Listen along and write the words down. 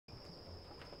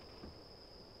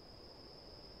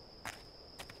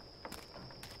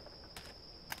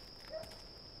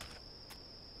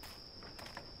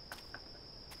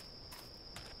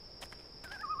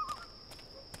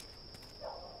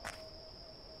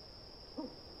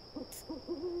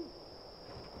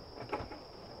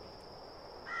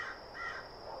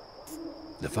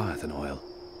Leviathan oil.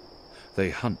 They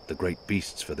hunt the great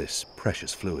beasts for this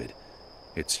precious fluid.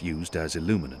 It's used as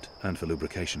illuminant and for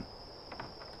lubrication.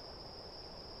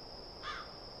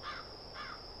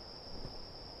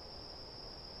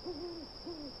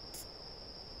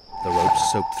 The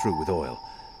rope's soaked through with oil.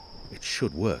 It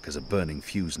should work as a burning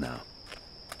fuse now.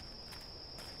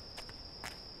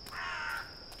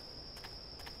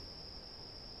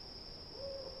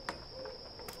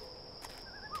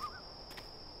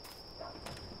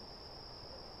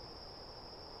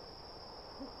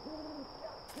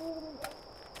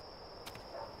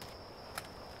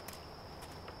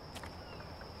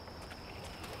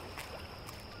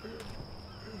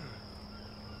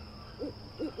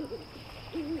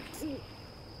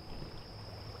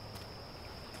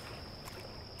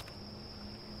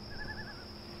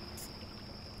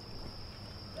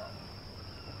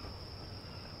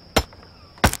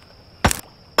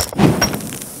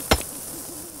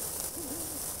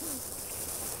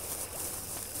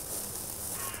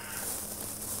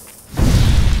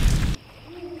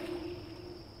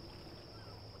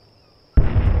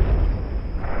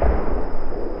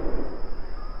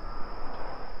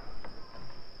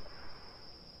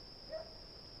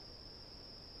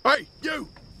 Hey, you!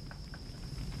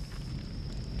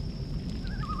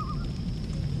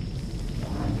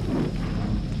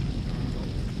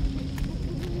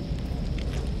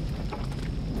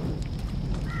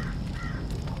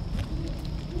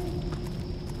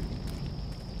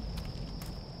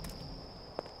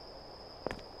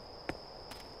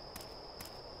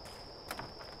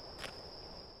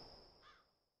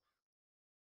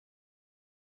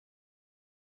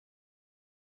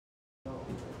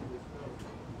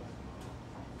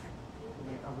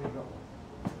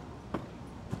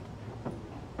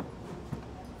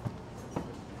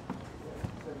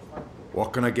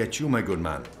 What can I get you, my good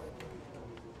man?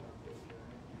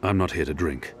 I'm not here to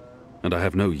drink, and I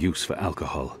have no use for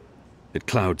alcohol. It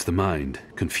clouds the mind,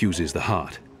 confuses the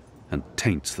heart, and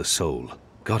taints the soul.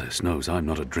 Goddess knows I'm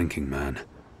not a drinking man.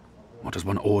 What does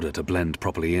one order to blend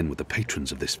properly in with the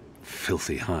patrons of this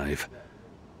filthy hive?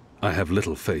 I have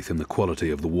little faith in the quality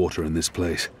of the water in this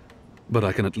place, but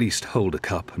I can at least hold a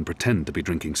cup and pretend to be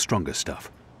drinking stronger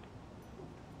stuff.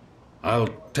 I'll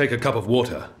take a cup of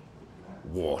water.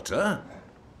 Water?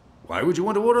 Why would you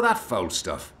want to order that foul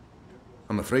stuff?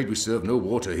 I'm afraid we serve no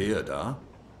water here, da.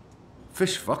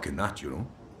 Fish fucking that, you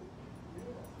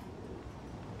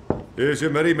know. Here's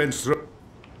your merry minstrel.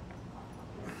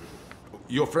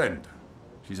 Your friend.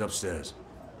 She's upstairs.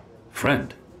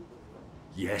 Friend?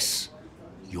 Yes,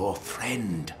 your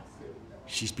friend.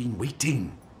 She's been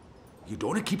waiting. You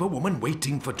don't want to keep a woman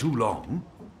waiting for too long.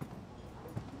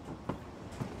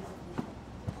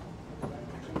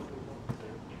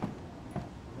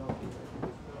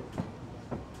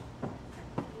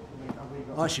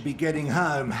 I should be getting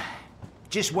home.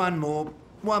 Just one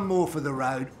more for the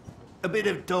road. A bit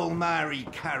of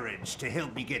Dolmari courage to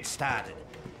help me get started.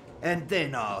 And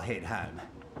then I'll head home.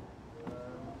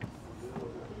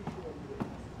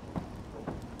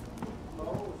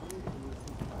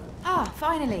 Ah,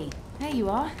 finally. There you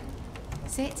are.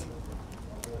 Sit.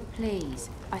 Please,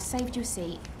 I saved your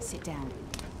seat. Sit down.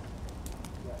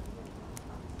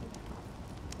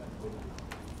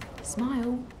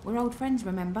 Smile. We're old friends,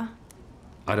 remember?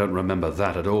 I don't remember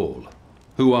that at all.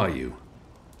 Who are you?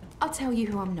 I'll tell you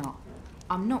who I'm not.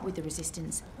 I'm not with the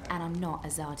Resistance, and I'm not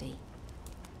Azadi.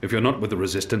 If you're not with the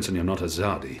Resistance and you're not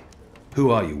Azadi, who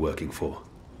are you working for?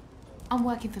 I'm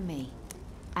working for me,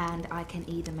 and I can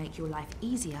either make your life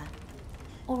easier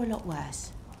or a lot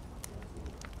worse.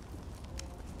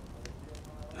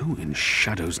 Who in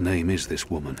Shadow's name is this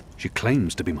woman? She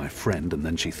claims to be my friend and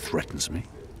then she threatens me.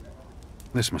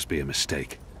 This must be a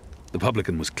mistake. The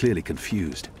publican was clearly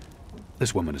confused.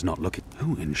 This woman is not looking...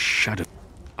 Who in Shadow...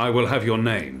 I will have your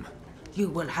name. You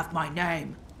will have my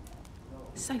name.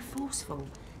 So forceful.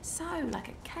 So like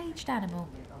a caged animal.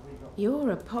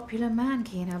 You're a popular man,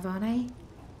 Kianavane.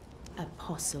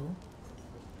 Apostle.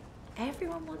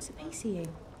 Everyone wants a piece of you.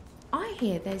 I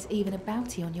hear there's even a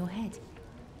bounty on your head.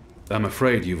 I'm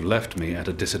afraid you've left me at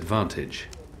a disadvantage.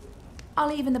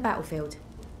 I'll even the battlefield.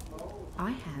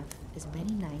 I have as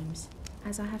many names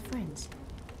as I have friends.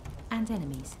 And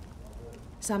enemies.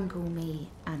 Some call me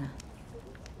Anna.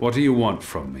 What do you want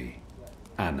from me,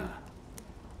 Anna?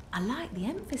 I like the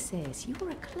emphasis. You're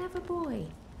a clever boy.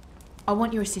 I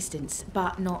want your assistance,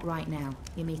 but not right now.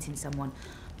 You're meeting someone.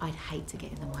 I'd hate to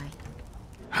get in the way.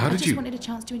 How did you... I just wanted a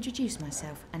chance to introduce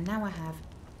myself, and now I have.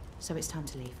 So it's time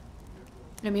to leave.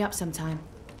 Look me up sometime.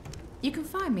 You can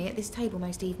find me at this table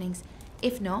most evenings.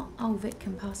 If not, old Vic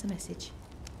can pass a message.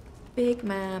 Big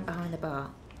man behind the bar.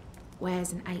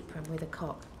 Wears an apron with a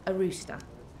cock, a rooster,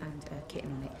 and a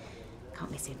kitten on it.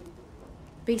 Can't miss him.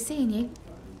 Be seeing you,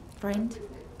 friend.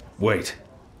 Wait.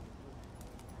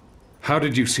 How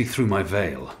did you see through my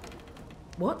veil?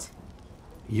 What?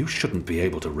 You shouldn't be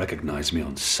able to recognize me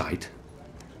on sight.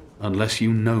 Unless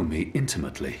you know me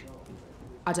intimately.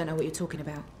 I don't know what you're talking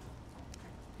about.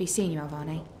 Be seeing you,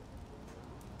 Alvane.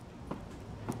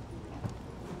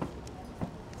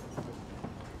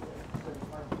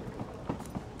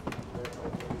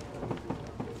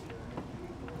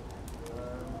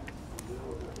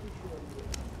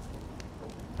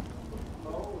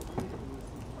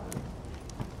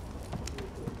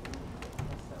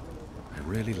 I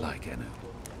really like Enu.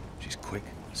 She's quick,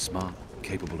 smart,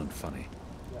 capable and funny.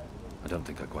 I don't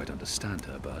think I quite understand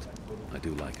her, but I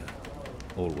do like her.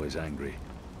 Always angry,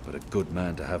 but a good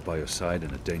man to have by your side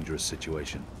in a dangerous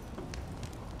situation.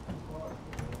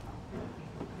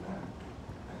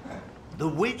 The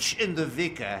witch and the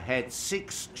vicar had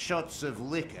 6 shots of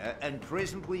liquor and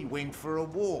presently went for a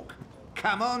walk.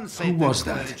 Come on, said Who was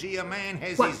the that? clergy. A man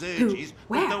has What? his Who? urges,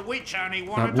 Where? but the witch only That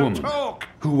wanted to woman. talk.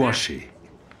 Who was she?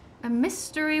 A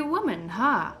mystery woman,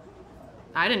 huh?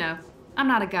 I don't know. I'm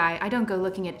not a guy. I don't go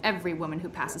looking at every woman who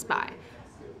passes by.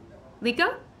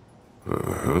 Liko?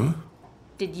 Uh-huh.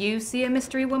 Did you see a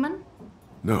mystery woman?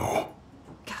 No.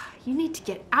 God, you need to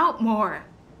get out more.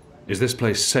 Is this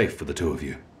place safe for the two of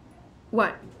you?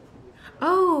 What?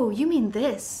 Oh, you mean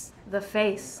this. The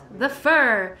face. The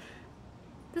fur.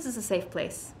 This is a safe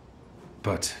place.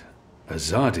 But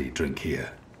Azadi drink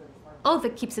here.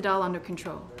 Ulvik keeps it all under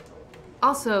control.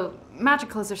 Also,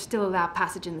 magicals are still allowed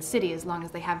passage in the city as long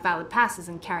as they have valid passes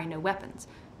and carry no weapons.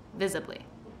 Visibly.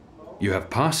 You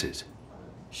have passes?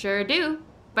 Sure do.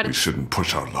 But We it's... shouldn't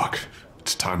push our luck.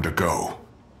 It's time to go.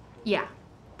 Yeah,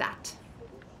 that.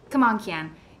 Come on,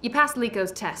 Kian. You passed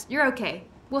Liko's test. You're okay.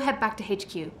 We'll head back to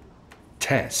HQ.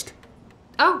 Test?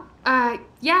 Oh,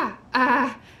 yeah.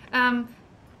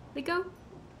 Liko?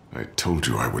 I told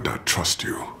you I would not trust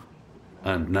you.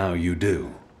 And now you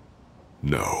do.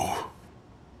 No.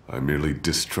 I merely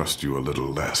distrust you a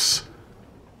little less.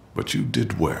 But you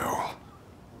did well.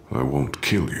 I won't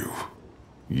kill you.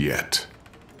 Yet.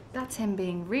 That's him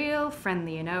being real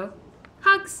friendly, you know.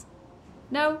 Hugs?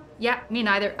 No? Yeah, me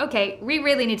neither. Okay, we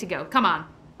really need to go. Come on.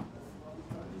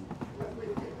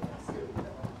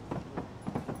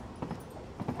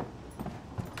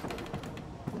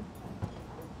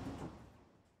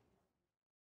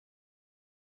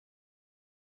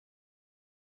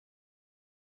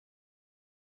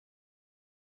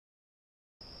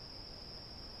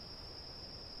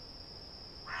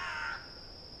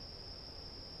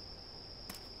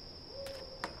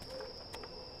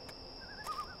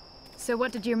 So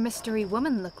what did your mystery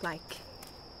woman look like?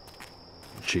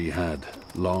 She had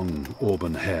long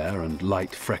auburn hair and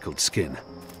light freckled skin.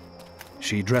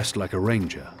 She dressed like a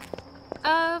ranger.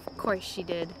 Of course she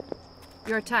did.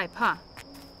 Your type, huh?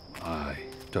 I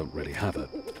don't really have a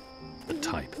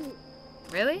type.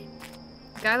 Really?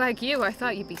 Guy like you, I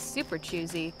thought you'd be super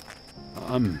choosy.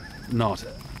 I'm not...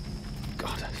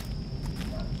 God.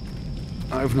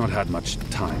 I've not had much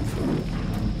time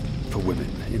for women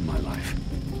in my life.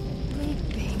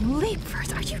 Leaping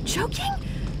leapers, are you joking?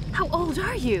 How old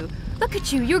are you? Look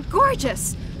at you, you're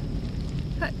gorgeous!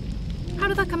 But how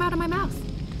did that come out of my mouth?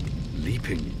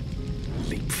 Leaping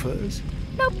leapfurs?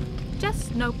 Nope,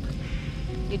 just nope.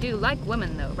 You do like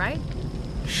women though, right?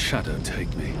 Shadow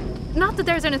take me. Not that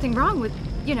there's anything wrong with,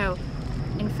 you know...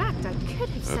 In fact, I could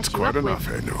have set That's you quite up enough,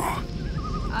 with... Enu.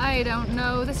 I don't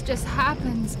know, this just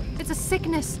happens. It's a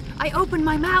sickness. I open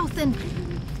my mouth and...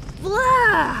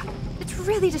 Blah! It's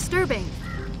really disturbing.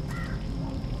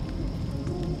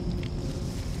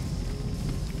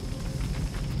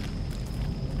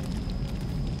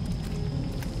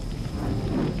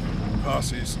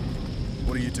 Passes.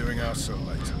 What are you doing out so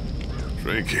late?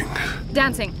 Drinking.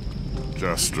 Dancing.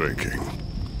 Just drinking.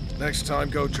 Next time,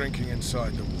 go drinking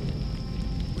inside the wall.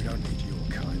 We don't need your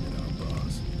kind in our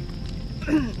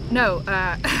bars. No,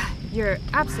 you're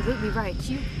absolutely right.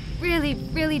 You really,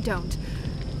 really don't.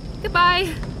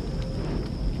 Goodbye.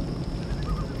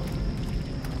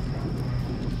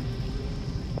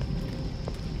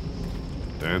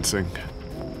 Dancing?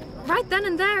 Right then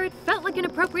and there, it felt like an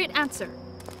appropriate answer.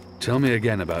 Tell me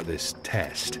again about this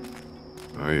test.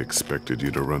 I expected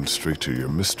you to run straight to your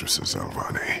mistresses,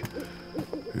 Alvani.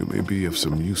 You may be of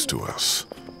some use to us.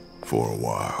 For a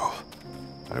while.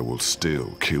 I will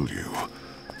still kill you.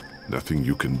 Nothing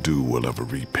you can do will ever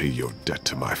repay your debt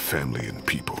to my family and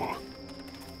people.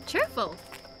 Cheerful.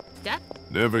 Debt?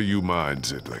 Never you mind,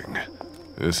 Zidling.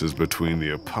 This is between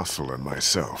the Apostle and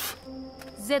myself.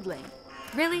 Zidling.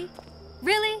 Really?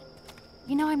 Really?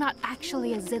 You know I'm not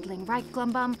actually a Zidling, right,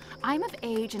 Glumbum? I'm of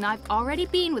age and I've already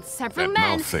been with several That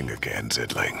men. mouth thing again,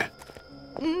 Zidling.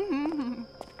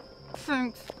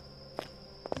 Thanks.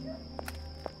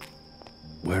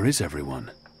 Where is everyone?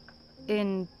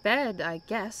 In bed, I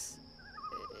guess.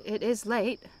 It is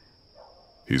late.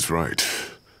 He's right.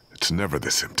 It's never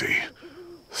this empty.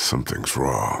 Something's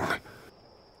wrong.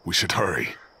 We should hurry.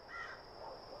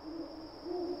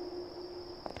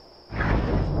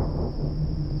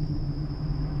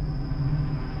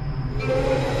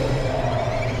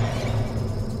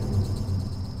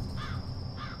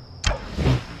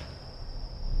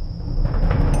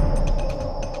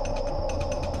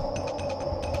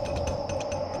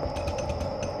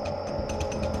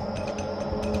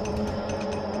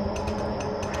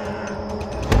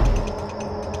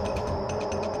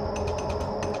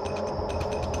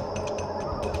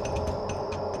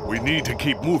 We need to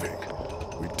keep moving.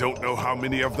 We don't know how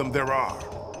many of them there are.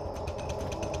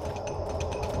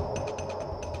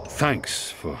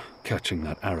 Thanks for catching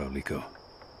that arrow, Liko.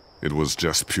 It was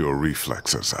just pure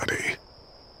reflex, Azadi.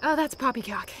 Oh, that's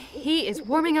Poppycock. He is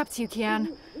warming up to you,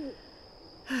 Kian.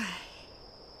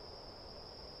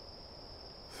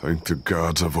 Thank the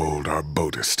gods of old our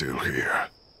boat is still here.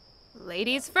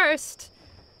 Ladies first.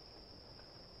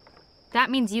 That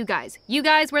means you guys. You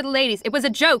guys were the ladies. It was a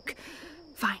joke.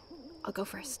 Fine, I'll go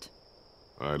first.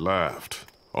 I laughed.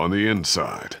 On the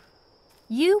inside.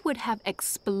 You would have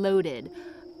exploded.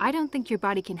 I don't think your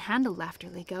body can handle laughter,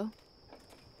 Liko.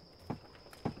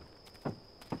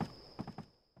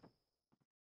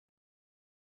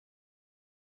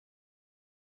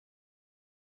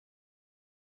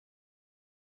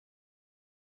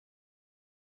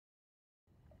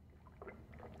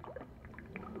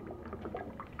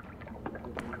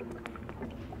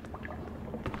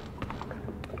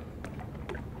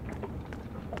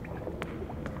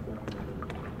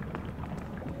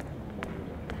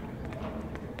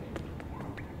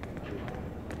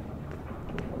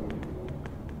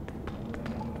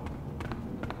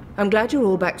 I'm glad you're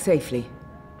all back safely.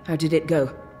 How did it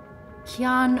go?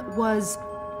 Kian was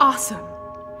awesome.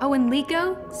 Oh, and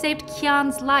Liko saved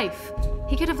Kian's life.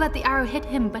 He could have let the arrow hit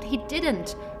him, but he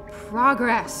didn't.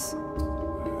 Progress.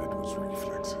 That was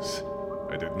reflexes.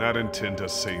 I did not intend to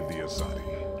save the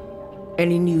Azadi.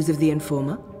 Any news of the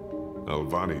informer?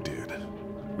 Alvani did.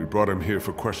 We brought him here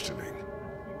for questioning.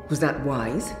 Was that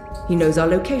wise? He knows our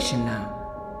location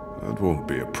now. That won't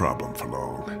be a problem for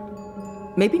long.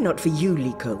 Maybe not for you,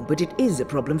 Liko, but it is a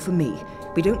problem for me.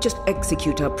 We don't just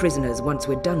execute our prisoners once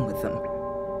we're done with them.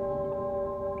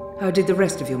 How did the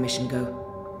rest of your mission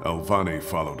go? Alvani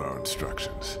followed our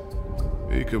instructions.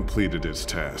 He completed his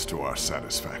task to our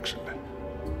satisfaction.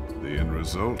 The end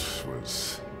result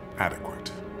was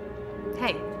adequate.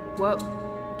 Hey, whoa.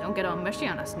 Don't get all mushy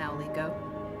on us now, Liko.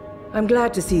 I'm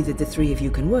glad to see that the three of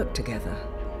you can work together.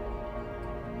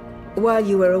 While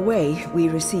you were away, we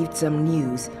received some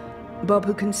news. Bob,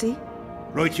 who can see?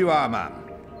 Right you are, ma'am.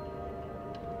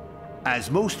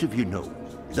 As most of you know,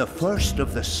 the first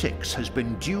of the 6 has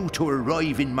been due to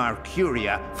arrive in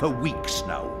Marcuria for weeks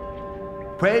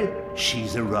now. Well,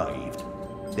 she's arrived.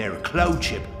 Their cloud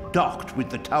ship docked with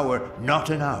the tower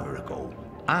not an hour ago.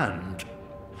 And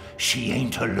she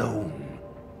ain't alone.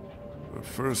 The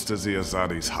first is the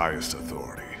Azadi's highest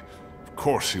authority. Of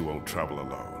course she won't travel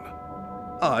alone.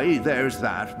 Aye, there's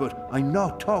that, but I'm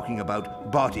not talking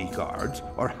about bodyguards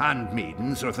or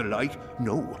handmaidens or the like.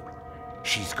 No,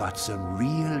 she's got some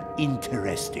real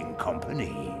interesting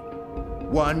company.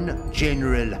 One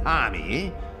General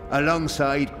Hami,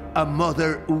 alongside a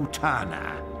Mother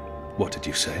Utana. What did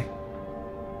you say?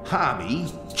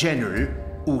 Hami, General,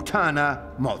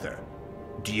 Utana, Mother.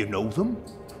 Do you know them?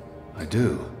 I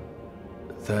do.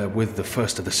 They're with the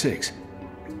first of the 6.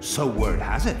 So word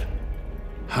has it.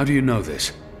 How do you know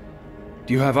this?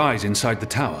 Do you have eyes inside the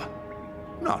tower?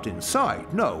 Not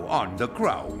inside, no. On the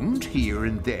ground, here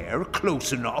and there,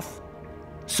 close enough.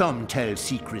 Some tell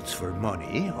secrets for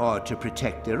money or to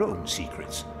protect their own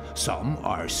secrets. Some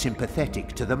are sympathetic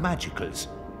to the magicals.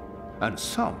 And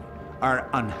some are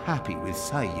unhappy with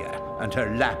Saya and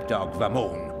her lapdog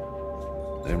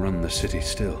Vamon. They run the city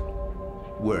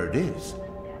still. Word is,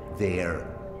 they're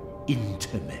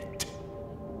intimate.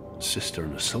 Sister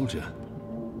and a soldier.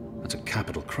 That's a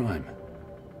capital crime.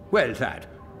 Well, that,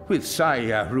 with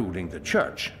Saya ruling the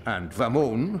church and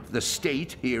Vamon, the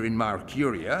state here in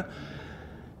Marcuria,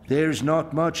 there's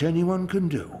not much anyone can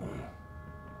do.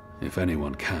 If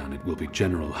anyone can, it will be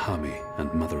General Hami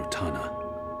and Mother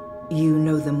Utana. You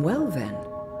know them well, then?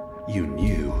 You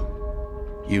knew.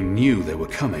 You knew they were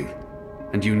coming.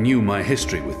 and you knew my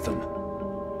history with them.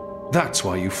 That's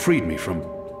why you freed me from...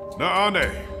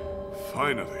 Naane!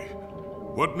 Finally.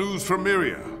 What news from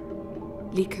Myria?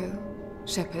 Liko,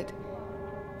 Shepard,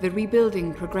 the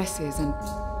rebuilding progresses and...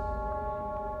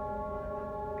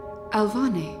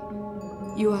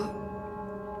 Alvane, you are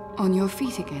on your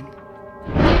feet again.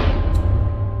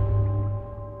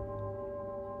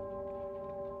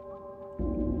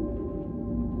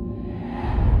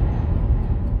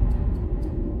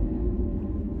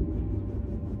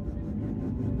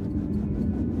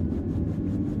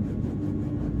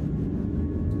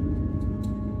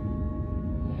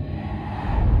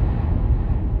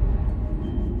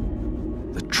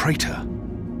 Traitor!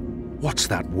 What's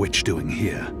that witch doing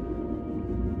here?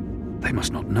 They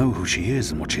must not know who she is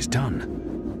and what she's done.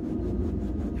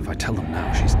 If I tell them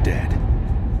now she's dead,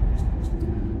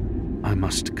 I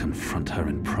must confront her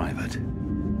in private.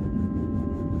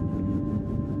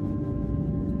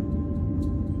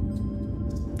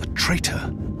 The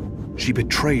traitor! She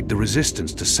betrayed the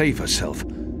Resistance to save herself.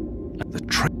 The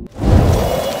traitor...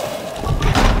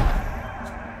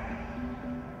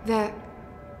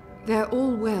 They're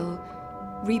all well.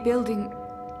 Rebuilding...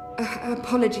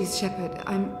 apologies, Shepard.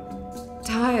 I'm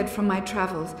tired from my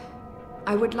travels.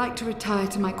 I would like to retire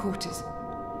to my quarters.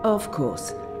 Of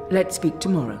course. Let's speak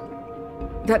tomorrow.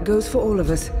 That goes for all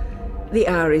of us. The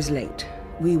hour is late.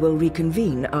 We will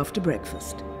reconvene after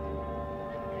breakfast.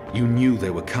 You knew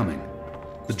they were coming.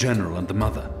 The General and the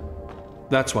Mother.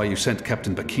 That's why you sent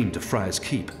Captain Bakim to Friar's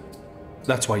Keep.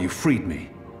 That's why you freed me.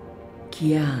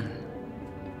 Kian.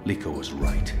 Liko was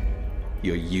right.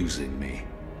 You're using me.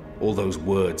 All those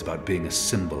words about being a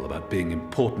symbol, about being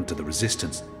important to the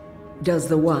Resistance. Does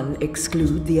the one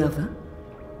exclude the other?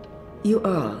 You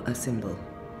are a symbol.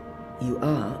 You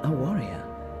are a warrior.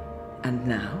 And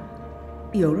now,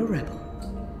 you're a rebel.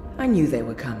 I knew they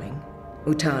were coming,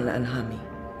 Utana and Hami.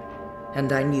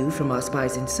 And I knew from our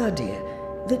spies in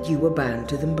Sardir that you were bound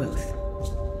to them both.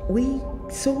 We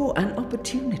saw an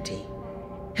opportunity,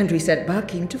 and we sent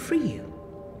Bakim to free you.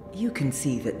 You can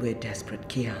see that we're desperate,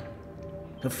 Kian.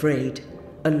 Afraid,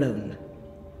 alone.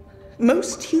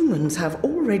 Most humans have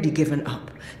already given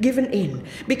up, given in,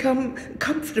 become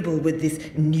comfortable with this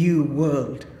new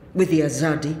world, with the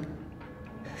Azadi.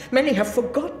 Many have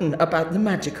forgotten about the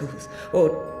magicals,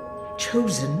 or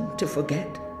chosen to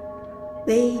forget.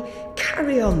 They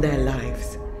carry on their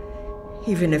lives,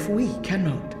 even if we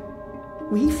cannot.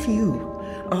 We few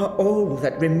are all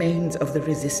that remains of the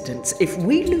Resistance. If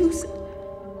we lose,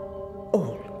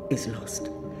 all is lost.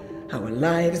 Our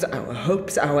lives, our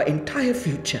hopes, our entire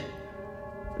future.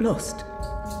 Lost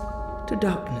to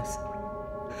darkness.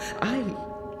 I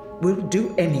will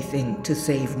do anything to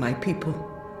save my people.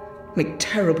 Make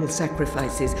terrible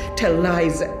sacrifices, tell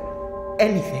lies,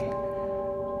 anything.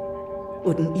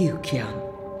 Wouldn't you, Kian?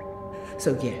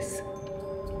 So yes,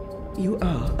 you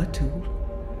are a tool.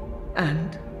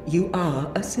 And you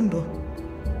are a symbol.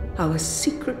 Our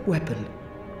secret weapon.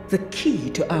 The key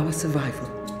to our survival.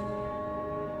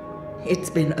 It's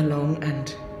been a long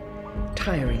and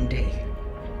tiring day,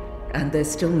 and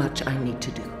there's still much I need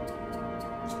to do.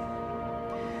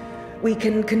 We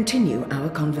can continue our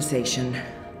conversation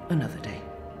another day.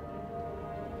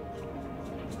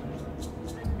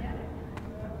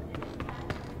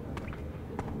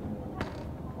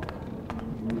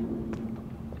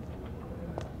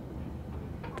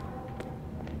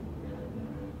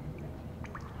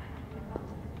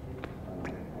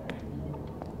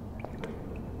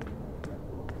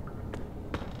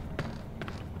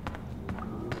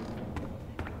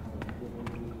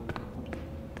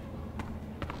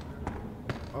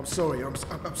 I'm sorry,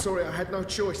 I'm sorry, I had no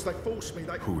choice. They forced me,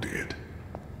 Who did?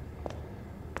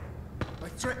 They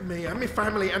threatened me and my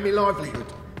family and my livelihood.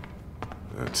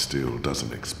 That still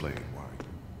doesn't explain why.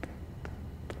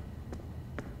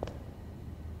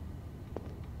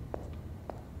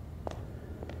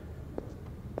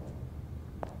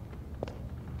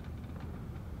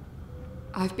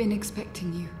 I've been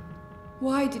expecting you.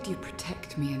 Why did you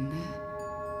protect me in there?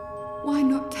 Why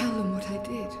not tell them what I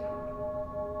did?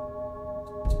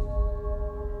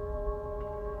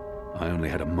 I only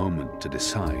had a moment to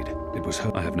decide. It was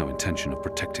her. I have no intention of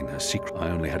protecting her secret. I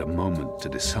only had a moment to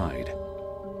decide.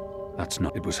 That's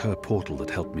not... It was her portal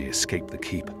that helped me escape the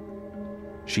keep.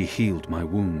 She healed my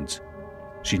wounds.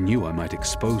 She knew I might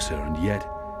expose her, and yet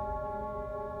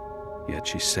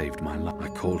she saved my life. I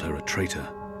called her a traitor.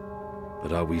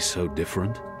 But are we so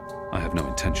different? I have no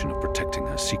intention of protecting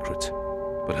her secrets.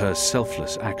 But her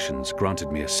selfless actions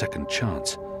granted me a second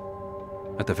chance.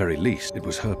 At the very least, it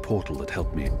was her portal that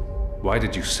helped me. Why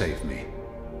did you save me?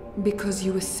 Because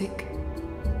you were sick.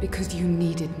 Because you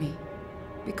needed me.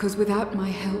 Because without my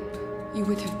help, you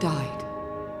would have died.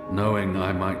 Knowing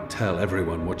I might tell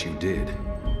everyone what you did.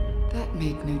 That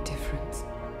made no difference.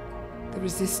 The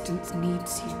Resistance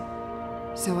needs you,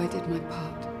 so I did my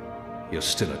part. You're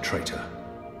still a traitor.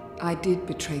 I did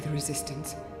betray the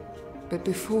Resistance, but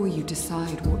before you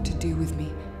decide what to do with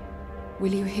me,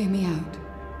 will you hear me out?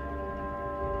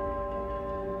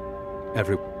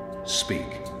 Speak.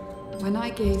 When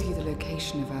I gave you the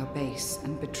location of our base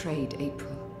and betrayed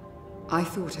April, I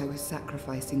thought I was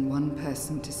sacrificing one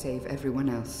person to save everyone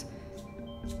else.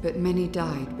 But many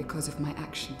died because of my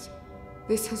actions.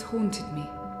 This has haunted me.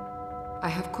 I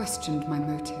have questioned my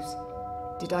motives.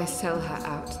 Did I sell her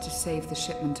out to save the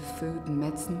shipment of food and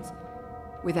medicines?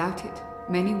 Without it,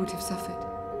 many would have suffered.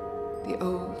 The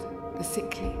old, the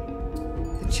sickly,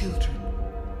 the children.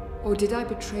 Or did I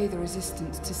betray the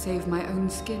Resistance to save my own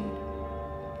skin?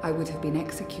 I would have been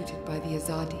executed by the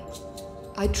Azadi.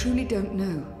 I truly don't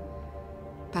know.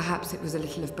 Perhaps it was a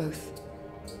little of both.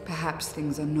 Perhaps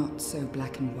things are not so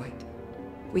black and white.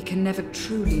 We can never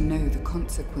truly know the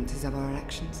consequences of our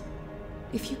actions.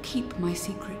 If you keep my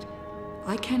secret,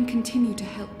 I can continue to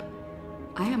help.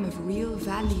 I am of real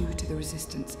value to the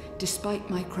Resistance, despite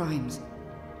my crimes.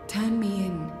 Turn me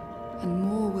in, and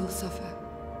more will suffer.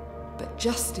 But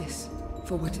justice,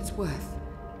 for what it's worth,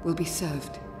 will be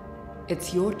served.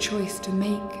 It's your choice to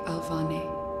make,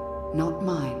 Alvane, not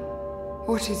mine.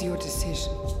 What is your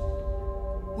decision?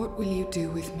 What will you do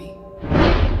with me?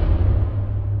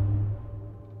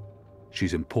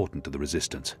 She's important to the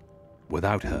Resistance.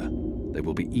 Without her, they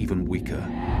will be even weaker.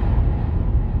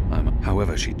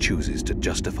 However she chooses to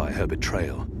justify her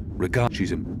betrayal,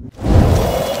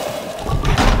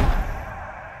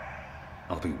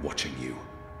 I'll be watching you.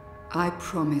 I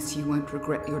promise you won't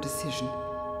regret your decision.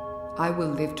 I will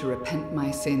live to repent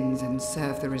my sins and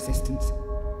serve the Resistance.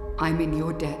 I'm in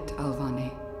your debt,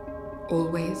 Alvane.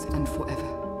 Always and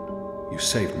forever. You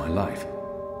saved my life,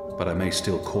 but I may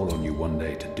still call on you one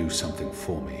day to do something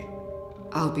for me.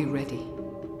 I'll be ready.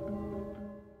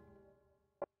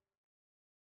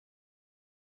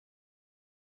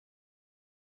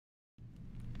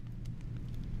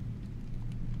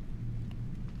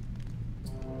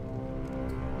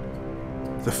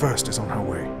 The First is on her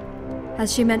way.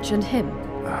 Has she mentioned him?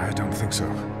 I don't think so.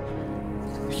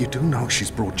 You do know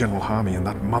she's brought General Harmy and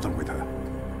that mother with her.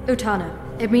 Utana,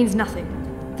 it means nothing.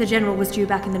 The General was due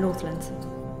back in the Northlands.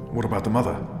 What about the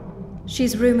mother?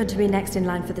 She's rumored to be next in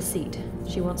line for the seat.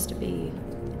 She wants to be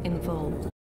involved.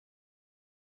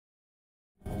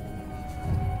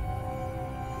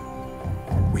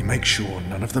 We make sure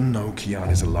none of them know Kian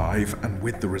is alive and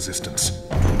with the Resistance.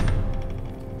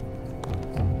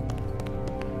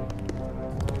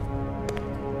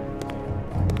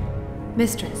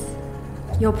 Mistress,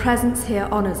 your presence here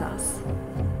honors us.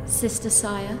 Sister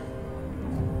Sire,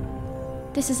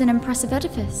 this is an impressive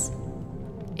edifice.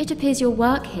 It appears your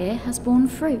work here has borne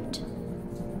fruit.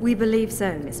 We believe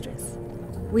so, Mistress.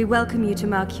 We welcome you to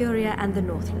Marcuria and the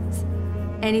Northlands.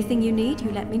 Anything you need,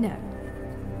 you let me know.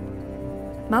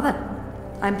 Mother,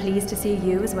 I'm pleased to see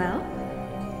you as well.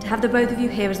 To have the both of you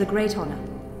here is a great honor.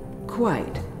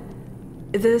 Quite.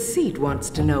 The seat wants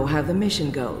to know how the mission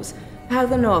goes, how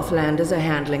the Northlanders are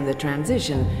handling the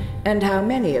transition, and how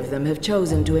many of them have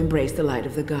chosen to embrace the light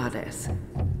of the Goddess.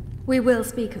 We will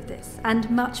speak of this, and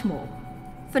much more.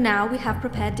 For now, we have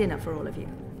prepared dinner for all of you.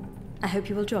 I hope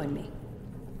you will join me.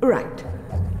 Right.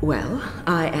 Well,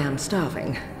 I am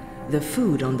starving. The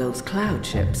food on those cloud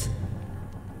ships.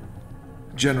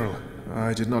 General,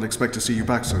 I did not expect to see you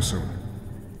back so soon.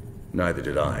 Neither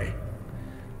did I.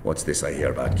 What's this I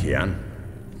hear about Kian?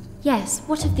 Yes,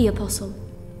 what of the Apostle?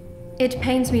 It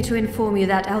pains me to inform you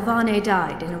that Alvane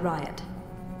died in a riot.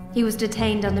 He was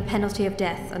detained under penalty of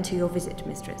death until your visit,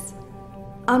 Mistress.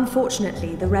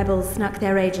 Unfortunately, the rebels snuck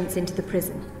their agents into the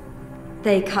prison.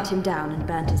 They cut him down and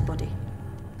burned his body.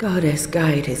 Goddess,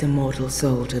 guide his immortal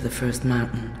soul to the First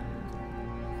Mountain.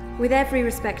 With every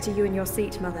respect to you and your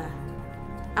seat, Mother,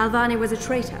 Alvane was a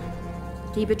traitor.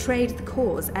 He betrayed the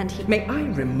cause, and he— May I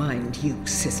remind you,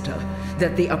 sister,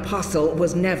 that the Apostle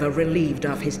was never relieved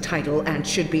of his title and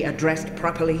should be addressed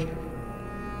properly?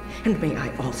 And may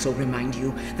I also remind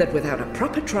you that without a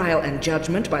proper trial and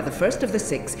judgment by the first of the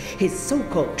six, his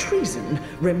so-called treason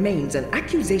remains an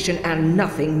accusation and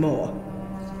nothing more.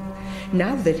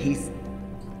 Now that he's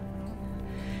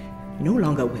no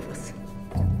longer with us,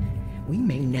 we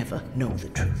may never know the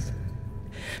truth.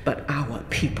 But our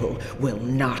people will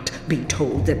not be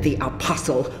told that the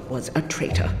Apostle was a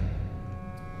traitor.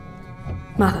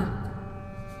 Mother.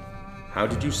 How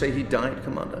did you say he died,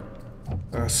 Commander?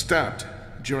 Stabbed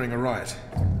during a riot.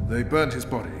 They burned his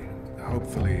body,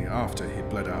 hopefully after he'd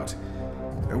bled out.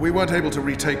 We weren't able to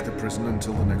retake the prison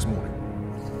until the next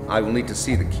morning. I will need to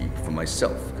see the keep for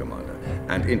myself, Commander,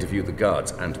 and interview the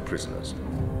guards and prisoners.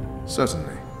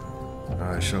 Certainly.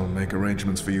 I shall make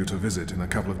arrangements for you to visit in a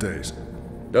couple of days.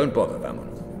 Don't bother, Valmon.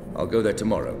 I'll go there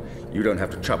tomorrow. You don't have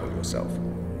to trouble yourself.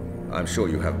 I'm sure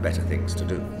you have better things to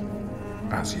do.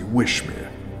 As you wish,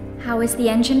 Mia. How is the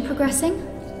engine progressing?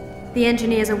 The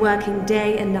engineers are working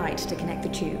day and night to connect the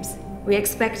tubes. We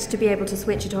expect to be able to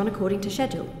switch it on according to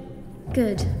schedule.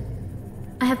 Good.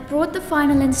 I have brought the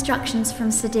final instructions from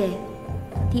Sadir.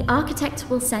 The architect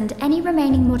will send any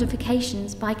remaining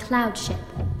modifications by cloud ship.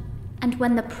 And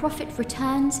when the Prophet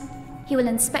returns, he will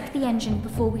inspect the engine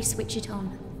before we switch it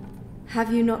on.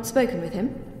 Have you not spoken with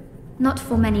him? Not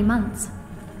for many months,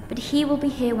 but he will be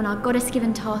here when our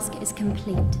goddess-given task is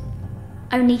complete.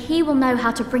 Only he will know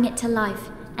how to bring it to life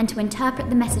and to interpret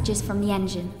the messages from the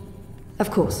engine. Of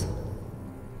course.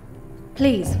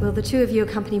 Please, will the two of you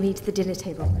accompany me to the dinner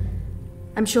table?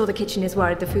 I'm sure the kitchen is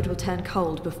worried the food will turn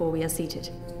cold before we are seated.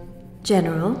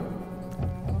 General,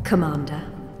 Commander.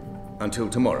 Until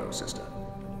tomorrow, sister.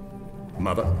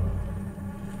 Mother.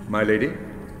 My lady.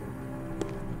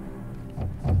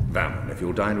 Valmon, if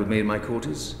you'll dine with me in my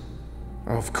quarters.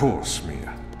 Of course,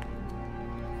 Mia.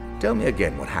 Tell me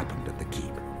again what happened at the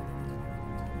keep.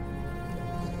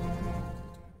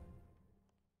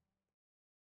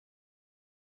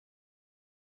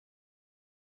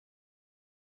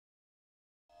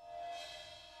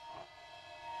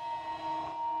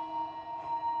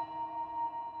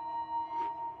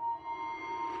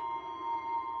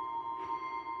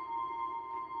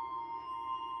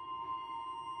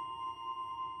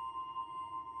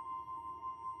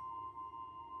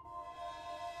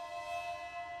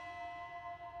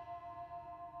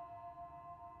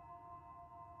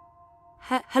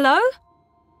 Hello?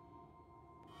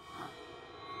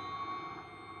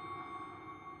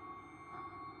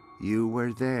 You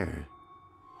were there.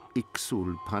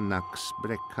 Ixul Panax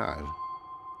Brekar.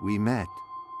 We met.